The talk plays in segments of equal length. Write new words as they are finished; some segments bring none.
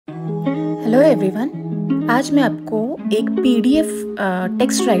Hello everyone, आज मैं आपको एक पीडीएफ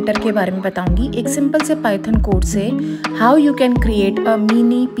टेक्स्ट राइटर के बारे में बताऊंगी। एक सिंपल से पाइथन कोड से how you can create a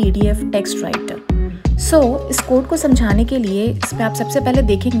mini PDF text writer. सो इस कोड को समझाने के लिए इसमें आप सबसे पहले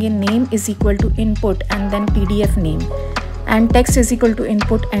देखेंगे name is equal to input and then PDF name and text is equal to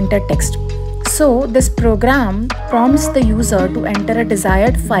input enter text. So this program prompts the user to enter a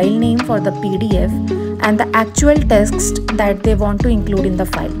desired file name for the PDF and the actual text that they want to include in the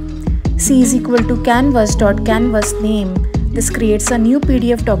file. C is equal to canvas.canvas name. This creates a new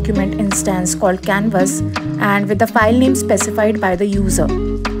PDF document instance called canvas and with the file name specified by the user.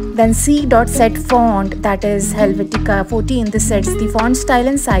 Then c.setFont, that is Helvetica 14, this sets the font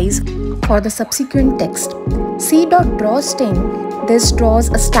style and size for the subsequent text. c.drawString, this draws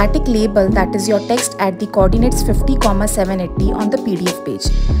a static label that is your text at the coordinates 50, 780 on the PDF page.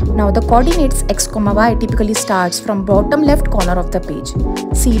 Now the coordinates x, y typically starts from bottom left corner of the page.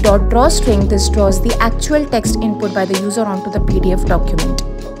 c.drawString, this draws the actual text input by the user onto the PDF document.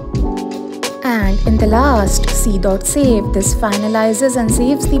 And in the last, c.save, this finalizes and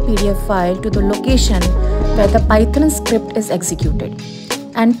saves the PDF file to the location where the Python script is executed.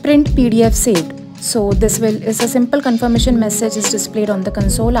 And print PDF saved. So this is a simple confirmation message is displayed on the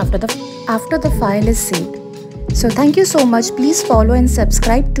console after the file is saved. So thank you so much. Please follow and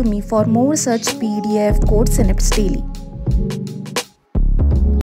subscribe to me for more such PDF code snippets daily.